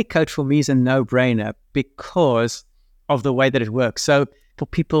petticoat for me is a no-brainer because of the way that it works. So for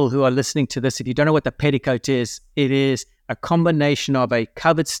people who are listening to this, if you don't know what the petticoat is, it is a combination of a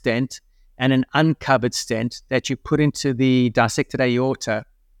covered stent and an uncovered stent that you put into the dissected aorta.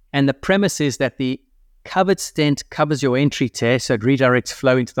 And the premise is that the covered stent covers your entry tear, so it redirects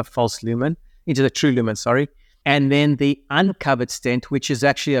flow into the true lumen, sorry. And then the uncovered stent, which is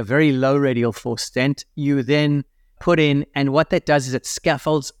actually a very low radial force stent, you then put in, and what that does is it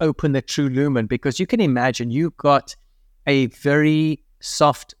scaffolds open the true lumen, because you can imagine you've got a very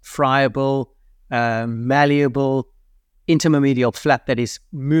soft, friable, malleable intermedial flap that is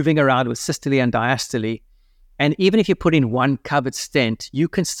moving around with systole and diastole. And even if you put in one covered stent, you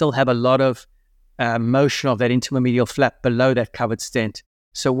can still have a lot of motion of that intermedial flap below that covered stent.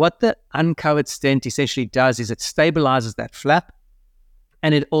 So what the uncovered stent essentially does is it stabilizes that flap,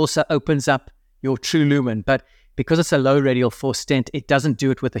 and it also opens up your true lumen. But because it's a low radial force stent, it doesn't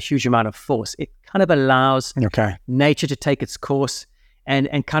do it with a huge amount of force. It kind of allows nature to take its course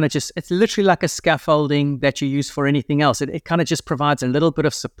and kind of just, it's literally like a scaffolding that you use for anything else. It kind of just provides a little bit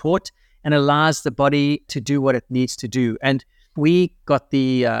of support and allows the body to do what it needs to do. And we got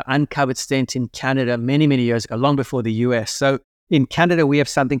the uncovered stent in Canada many, many years ago, long before the US. So in Canada, we have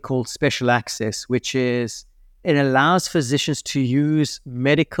something called special access, which is, it allows physicians to use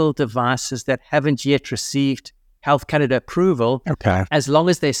medical devices that haven't yet received Health Canada approval, as long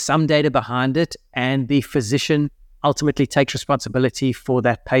as there's some data behind it and the physician ultimately takes responsibility for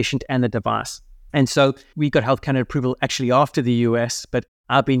that patient and the device. And so we got Health Canada approval actually after the US, but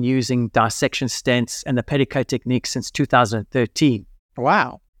I've been using dissection stents and the petticoat technique since 2013.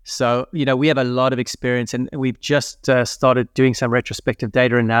 Wow. So, we have a lot of experience, and we've just started doing some retrospective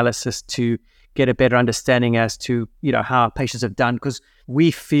data analysis to get a better understanding as to, how our patients have done, because we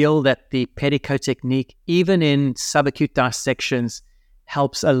feel that the petticoat technique, even in subacute dissections,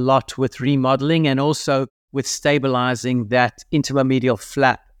 helps a lot with remodeling and also with stabilizing that intermedial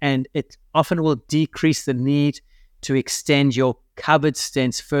flap. And it often will decrease the need to extend your covered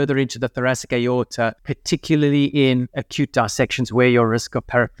stents further into the thoracic aorta, particularly in acute dissections where your risk of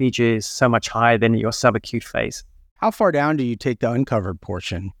paraplegia is so much higher than your subacute phase. How far down do you take the uncovered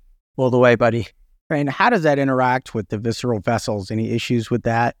portion? All the way, buddy. And how does that interact with the visceral vessels? Any issues with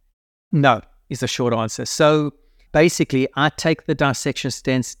that? No, is the short answer. So basically, I take the dissection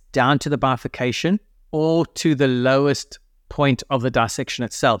stents down to the bifurcation or to the lowest point of the dissection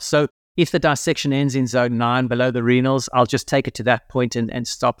itself. So if the dissection ends in zone 9 below the renals, I'll just take it to that point and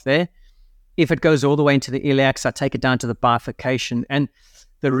stop there. If it goes all the way into the iliacs, I take it down to the bifurcation. And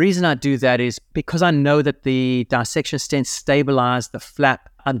the reason I do that is because I know that the dissection stents stabilize the flap.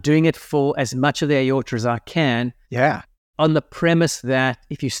 I'm doing it for as much of the aorta as I can. Yeah. On the premise that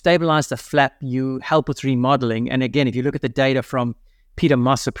if you stabilize the flap, you help with remodeling. And again, if you look at the data from Peter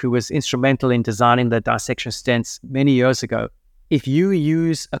Mossop, who was instrumental in designing the dissection stents many years ago, if you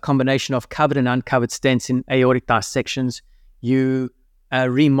use a combination of covered and uncovered stents in aortic dissections, you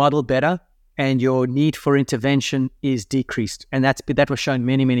remodel better and your need for intervention is decreased. And that was shown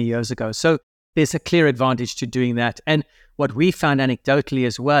many, many years ago. So there's a clear advantage to doing that. And what we found anecdotally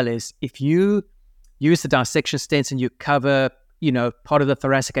as well is if you use the dissection stents and you cover, part of the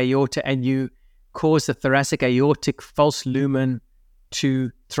thoracic aorta and you cause the thoracic aortic false lumen to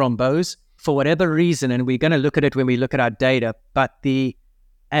thrombose, for whatever reason, and we're going to look at it when we look at our data, but the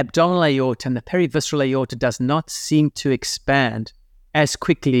abdominal aorta and the perivisceral aorta does not seem to expand as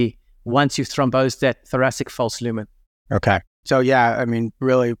quickly once you've thrombosed that thoracic false lumen. Okay. So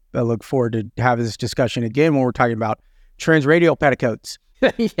really, I look forward to having this discussion again when we're talking about transradial petticoats.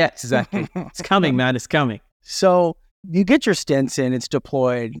 Yeah, exactly. It's coming, man. It's coming. So you get your stents in, it's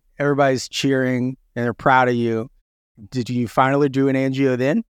deployed, everybody's cheering, and they're proud of you. Did you finally do an angio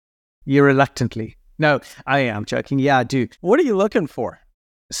then? You reluctantly. No, I am joking. Yeah, I do. What are you looking for?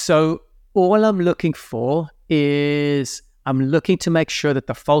 So all I'm looking for is I'm looking to make sure that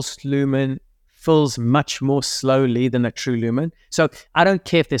the false lumen fills much more slowly than the true lumen. So I don't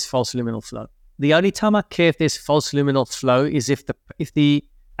care if there's false luminal flow. The only time I care if there's false luminal flow is if the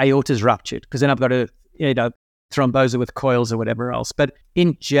aorta is ruptured, because then I've got to thrombose it with coils or whatever else. But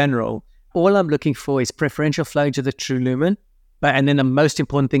in general, all I'm looking for is preferential flow into the true lumen. And then the most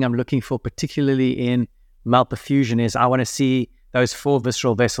important thing I'm looking for, particularly in malperfusion, is I want to see those 4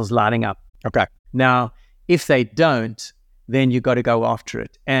 visceral vessels lining up. Okay. Now, if they don't, then you got to go after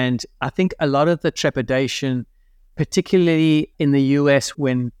it. And I think a lot of the trepidation, particularly in the US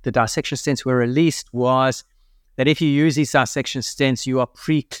when the dissection stents were released, was that if you use these dissection stents, you are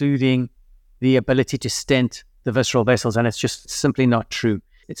precluding the ability to stent the visceral vessels. And it's just simply not true.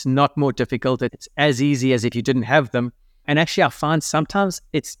 It's not more difficult. It's as easy as if you didn't have them. And actually, I find sometimes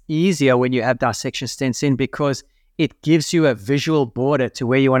it's easier when you have dissection stents in because it gives you a visual border to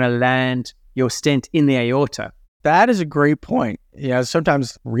where you want to land your stent in the aorta. That is a great point.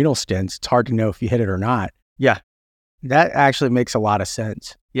 Sometimes renal stents, it's hard to know if you hit it or not. Yeah. That actually makes a lot of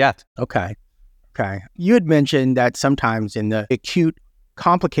sense. Yeah. Okay. Okay. You had mentioned that sometimes in the acute,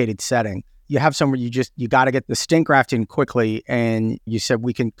 complicated setting, you have somewhere you got to get the stent graft in quickly, and you said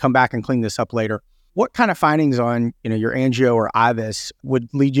we can come back and clean this up later. What kind of findings on your angio or IVUS would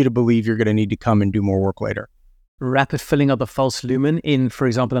lead you to believe you're going to need to come and do more work later? Rapid filling of the false lumen in, for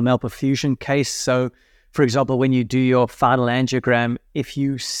example, a malperfusion case. So, for example, when you do your final angiogram, if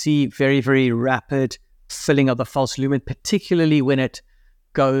you see very, very rapid filling of the false lumen, particularly when it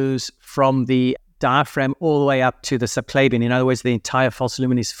goes from the diaphragm all the way up to the subclavian, in other words, the entire false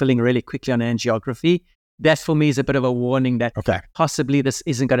lumen is filling really quickly on angiography, that for me is a bit of a warning that possibly this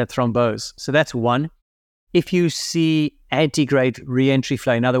isn't going to thrombose. So that's one. If you see antegrade re-entry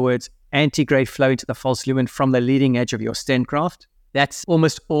flow, in other words, antegrade flow into the false lumen from the leading edge of your stent graft, that's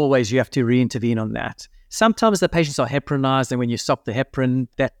almost always you have to re-intervene on that. Sometimes the patients are heparinized, and when you stop the heparin,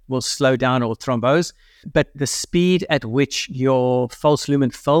 that will slow down or thrombose. But the speed at which your false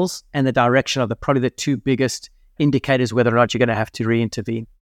lumen fills and the direction are probably the two biggest indicators whether or not you're going to have to re-intervene.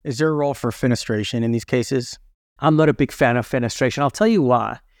 Is there a role for fenestration in these cases? I'm not a big fan of fenestration. I'll tell you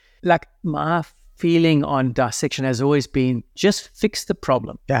why. Like, my feeling on dissection has always been just fix the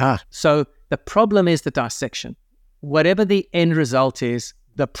problem. Yeah. So the problem is the dissection. Whatever the end result is,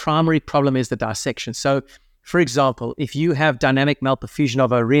 the primary problem is the dissection. So, for example, if you have dynamic malperfusion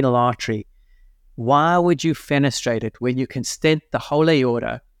of a renal artery, why would you fenestrate it when you can stent the whole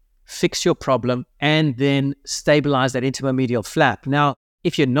aorta, fix your problem, and then stabilize that intermedial flap? Now,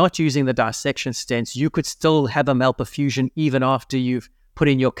 if you're not using the dissection stents, you could still have a malperfusion even after you've put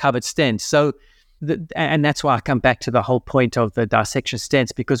in your covered stent. So, and that's why I come back to the whole point of the dissection stents,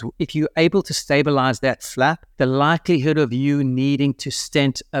 because if you're able to stabilize that flap, the likelihood of you needing to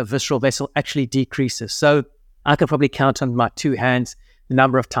stent a visceral vessel actually decreases. So I could probably count on my two hands the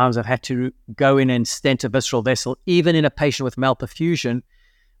number of times I've had to go in and stent a visceral vessel, even in a patient with malperfusion,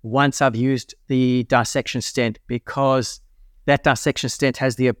 once I've used the dissection stent, because that dissection stent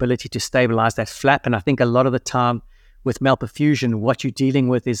has the ability to stabilize that flap. And I think a lot of the time with malperfusion, what you're dealing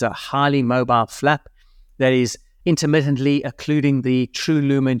with is a highly mobile flap that is intermittently occluding the true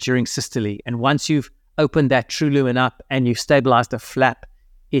lumen during systole. And once you've opened that true lumen up and you've stabilized the flap,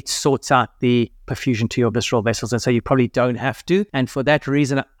 it sorts out the perfusion to your visceral vessels. And so you probably don't have to. And for that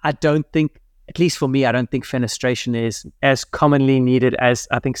reason, I don't think, at least for me, I don't think fenestration is as commonly needed as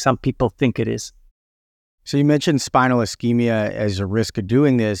I think some people think it is. So you mentioned spinal ischemia as a risk of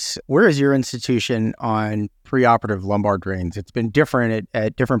doing this. Where is your institution on preoperative lumbar drains? It's been different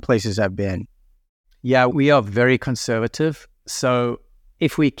at different places I've been. Yeah, we are very conservative. So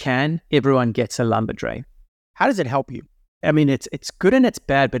if we can, everyone gets a lumbar drain. How does it help you? I mean, it's good and it's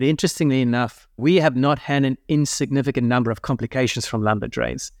bad, but interestingly enough, we have not had an insignificant number of complications from lumbar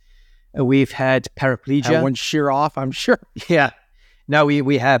drains. We've had paraplegia. One shear off, I'm sure. Yeah. No,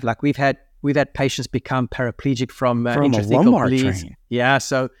 we have. Like, we've had patients become paraplegic from a intrathecal lumbar bleeds. drain. Yeah.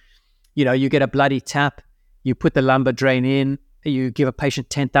 So, you get a bloody tap, you put the lumbar drain in, you give a patient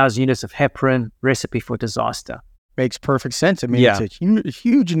 10,000 units of heparin, recipe for disaster. Makes perfect sense. I mean, it's a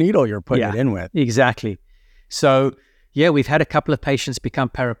huge needle you're putting it in with. Exactly. So, we've had a couple of patients become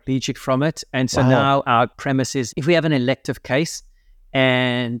paraplegic from it. And so now our premise is, if we have an elective case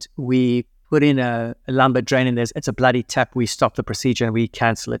and we put in a lumbar drain and it's a bloody tap, we stop the procedure and we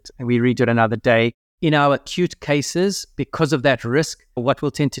cancel it and we redo it another day. In our acute cases, because of that risk, what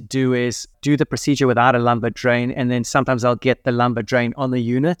we'll tend to do is do the procedure without a lumbar drain, and then sometimes I'll get the lumbar drain on the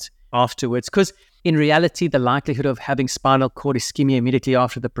unit afterwards. Because in reality, the likelihood of having spinal cord ischemia immediately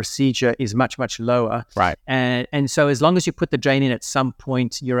after the procedure is much, much lower. Right. And so as long as you put the drain in at some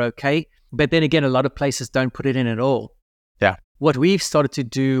point, you're okay. But then again, a lot of places don't put it in at all. Yeah. What we've started to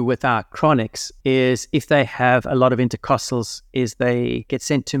do with our chronics is, if they have a lot of intercostals, is they get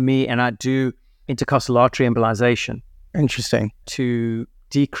sent to me and I do intercostal artery embolization. Interesting. To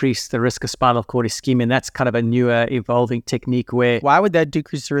decrease the risk of spinal cord ischemia. And that's kind of a newer evolving technique where... Why would that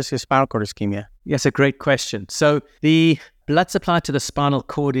decrease the risk of spinal cord ischemia? Yes, a great question. So the blood supply to the spinal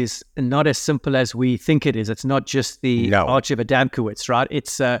cord is not as simple as we think it is. It's not just the arch of Adamkiewicz, right?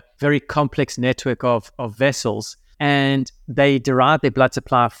 It's a very complex network of vessels. And they derive their blood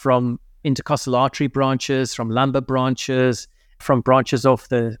supply from intercostal artery branches, from lumbar branches, from branches of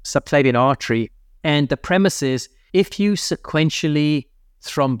the subclavian artery. And the premise is, if you sequentially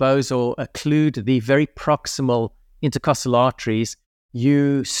thrombose or occlude the very proximal intercostal arteries,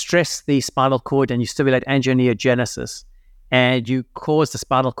 you stress the spinal cord and you stimulate angioneogenesis, and you cause the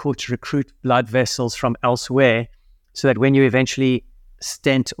spinal cord to recruit blood vessels from elsewhere, so that when you eventually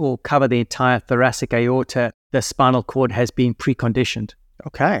stent or cover the entire thoracic aorta, the spinal cord has been preconditioned.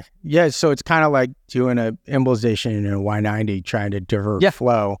 Okay. Yeah, so it's kind of like doing an embolization in a Y90, trying to divert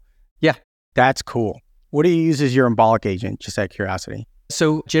flow. Yeah. That's cool. What do you use as your embolic agent, just out of curiosity?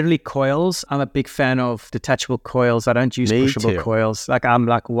 So generally coils. I'm a big fan of detachable coils. I don't use pushable coils. I'm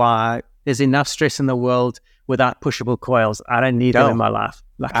like, why? There's enough stress in the world without pushable coils. I don't need them in my life.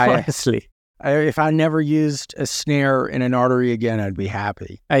 Honestly. If I never used a snare in an artery again, I'd be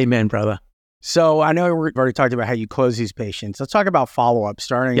happy. Amen, brother. So I know we've already talked about how you close these patients. Let's talk about follow-up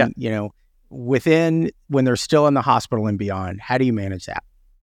starting, within when they're still in the hospital and beyond. How do you manage that?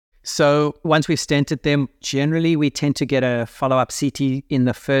 So once we've stented them, generally we tend to get a follow-up CT in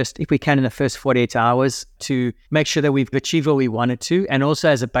the first 48 hours to make sure that we've achieved what we wanted to, and also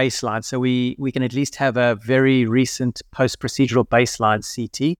as a baseline. So we can at least have a very recent post-procedural baseline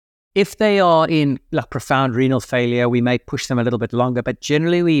CT. If they are in profound renal failure, we may push them a little bit longer, but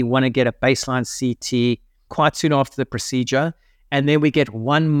generally we want to get a baseline CT quite soon after the procedure. And then we get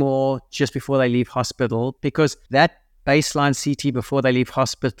one more just before they leave hospital, because that baseline CT before they leave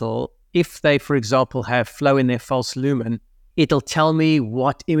hospital, if they, for example, have flow in their false lumen, it'll tell me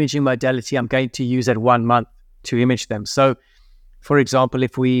what imaging modality I'm going to use at 1 month to image them. So, for example,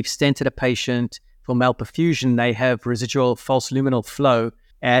 if we've stented a patient for malperfusion, they have residual false luminal flow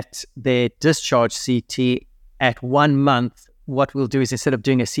at their discharge CT at 1 month. What we'll do is, instead of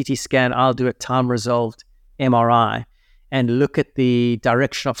doing a CT scan, I'll do a time-resolved MRI and look at the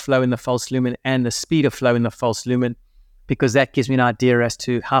direction of flow in the false lumen and the speed of flow in the false lumen, because that gives me an idea as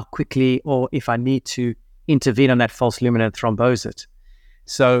to how quickly, or if I need to intervene on that false lumen and thrombose it.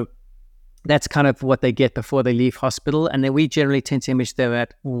 So that's kind of what they get before they leave hospital. And then we generally tend to image them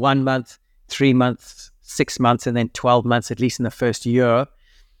at 1 month, 3 months, 6 months, and then 12 months, at least in the first year.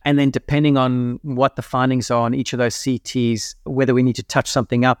 And then depending on what the findings are on each of those CTs, whether we need to touch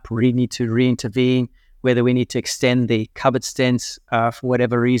something up, we need to re-intervene, whether we need to extend the covered stents for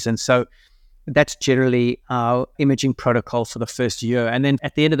whatever reason. So that's generally our imaging protocol for the first year. And then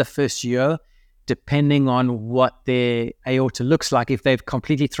at the end of the first year, depending on what their aorta looks like, if they've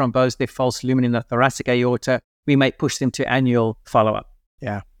completely thrombosed their false lumen in the thoracic aorta, we may push them to annual follow-up.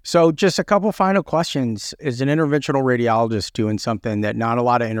 Yeah. So just a couple final questions. Is an interventional radiologist doing something that not a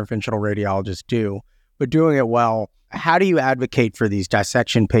lot of interventional radiologists do, but doing it well? How do you advocate for these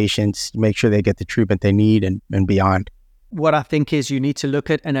dissection patients to make sure they get the treatment they need and beyond? What I think is you need to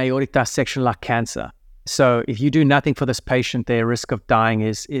look at an aortic dissection like cancer. So if you do nothing for this patient, their risk of dying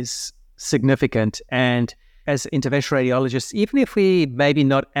is significant. And as interventional radiologists, even if we maybe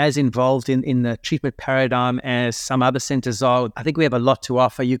not as involved in the treatment paradigm as some other centers are, I think we have a lot to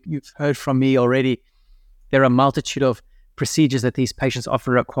offer. You've heard from me already. There are a multitude of procedures that these patients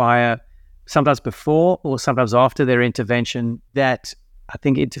often require, sometimes before or sometimes after their intervention, that I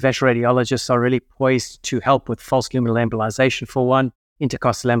think interventional radiologists are really poised to help with false luminal embolization for one,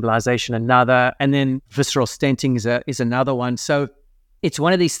 intercostal embolization another, and then visceral stenting is another one. So it's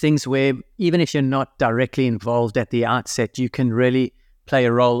one of these things where even if you're not directly involved at the outset, you can really play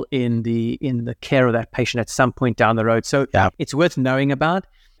a role in the care of that patient at some point down the road. So It's worth knowing about.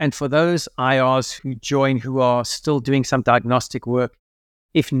 And for those IRs who join who are still doing some diagnostic work,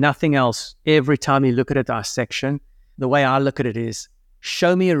 if nothing else, every time you look at a dissection, the way I look at it is,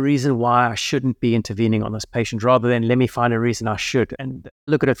 show me a reason why I shouldn't be intervening on this patient, rather than let me find a reason I should. And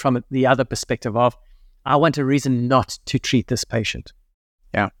look at it from the other perspective of, I want a reason not to treat this patient.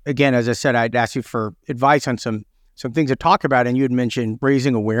 Yeah. Again, as I said, I'd ask you for advice on some things to talk about, and you had mentioned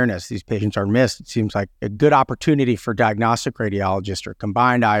raising awareness. These patients are missed. It seems like a good opportunity for diagnostic radiologists or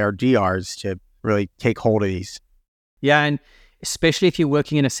combined IR/DRs to really take hold of these. Yeah, and especially if you're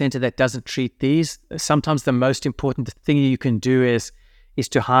working in a center that doesn't treat these, sometimes the most important thing you can do is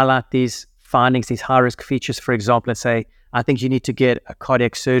to highlight these findings, these high-risk features, for example, and say, I think you need to get a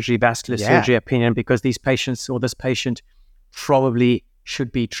cardiac surgery, vascular surgery opinion, because these patients or this patient probably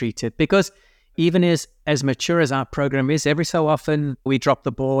should be treated. Because even as mature as our program is, every so often we drop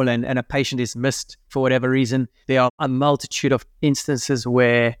the ball and a patient is missed for whatever reason. There are a multitude of instances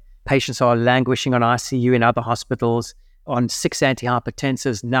where patients are languishing on ICU in other hospitals on 6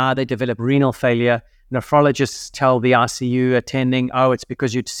 antihypertensives. Now they develop renal failure. Nephrologists tell the ICU attending, it's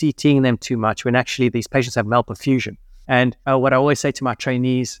because you're CTing them too much, when actually these patients have malperfusion. And what I always say to my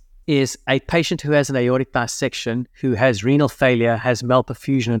trainees is, a patient who has an aortic dissection, who has renal failure, has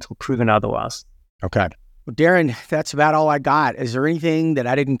malperfusion until proven otherwise. Okay. Well, Darren, that's about all I got. Is there anything that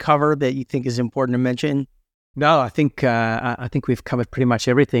I didn't cover that you think is important to mention? No, I think we've covered pretty much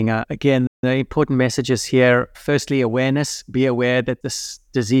everything. Again, the important messages here: firstly, awareness. Be aware that this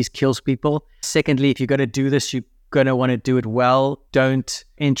disease kills people. Secondly, if you're going to do this, you're going to want to do it well. Don't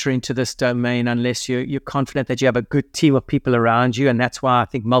enter into this domain unless you're confident that you have a good team of people around you. And that's why I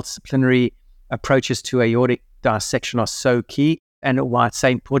think multidisciplinary approaches to aortic dissection are so key. And why it's so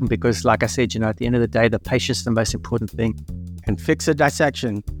important, because like I said, at the end of the day, the patient's the most important thing. And fix a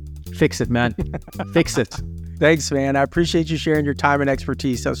dissection. Fix it, man. Fix it. Thanks, man. I appreciate you sharing your time and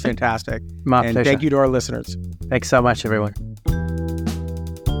expertise. That was fantastic. My and pleasure. Thank you to our listeners. Thanks so much, everyone.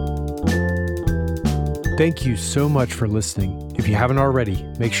 Thank you so much for listening. If you haven't already,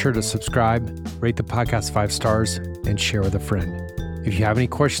 make sure to subscribe, rate the podcast 5 stars, and share with a friend. If you have any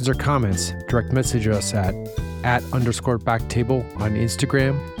questions or comments, direct message us at @_backtable on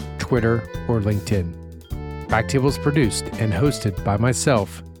Instagram, Twitter, or LinkedIn. Backtable is produced and hosted by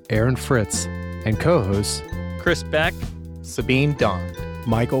myself, Aaron Fritz, and co-hosts Chris Beck, Sabine Don,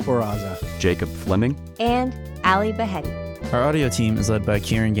 Michael Barraza, Jacob Fleming, and Ali Behetti. Our audio team is led by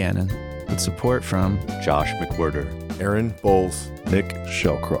Kieran Gannon, with support from Josh McWhirter, Aaron Bowles, Nick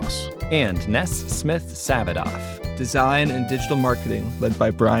Shellcross, and Ness Smith-Savadoff. Design and digital marketing led by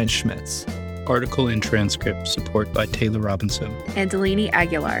Brian Schmitz. Article and transcript support by Taylor Robinson. And Delaney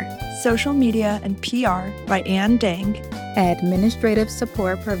Aguilar. Social media and PR by Ann Dang. Administrative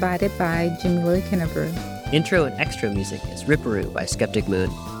support provided by Jamila Kennebrew. Intro and extra music is Ripperoo by Skeptic Moon.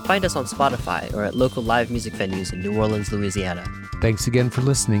 Find us on Spotify or at local live music venues in New Orleans, Louisiana. Thanks again for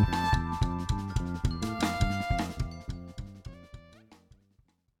listening.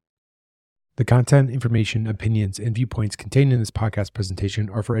 The content, information, opinions, and viewpoints contained in this podcast presentation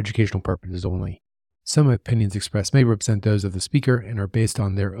are for educational purposes only. Some opinions expressed may represent those of the speaker and are based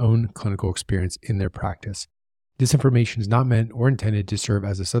on their own clinical experience in their practice. This information is not meant or intended to serve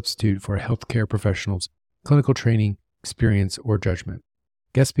as a substitute for a healthcare professional's clinical training, experience, or judgment.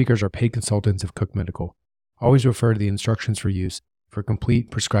 Guest speakers are paid consultants of Cook Medical. Always refer to the instructions for use for complete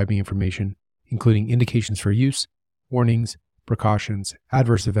prescribing information, including indications for use, warnings, precautions,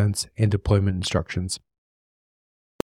 adverse events, and deployment instructions.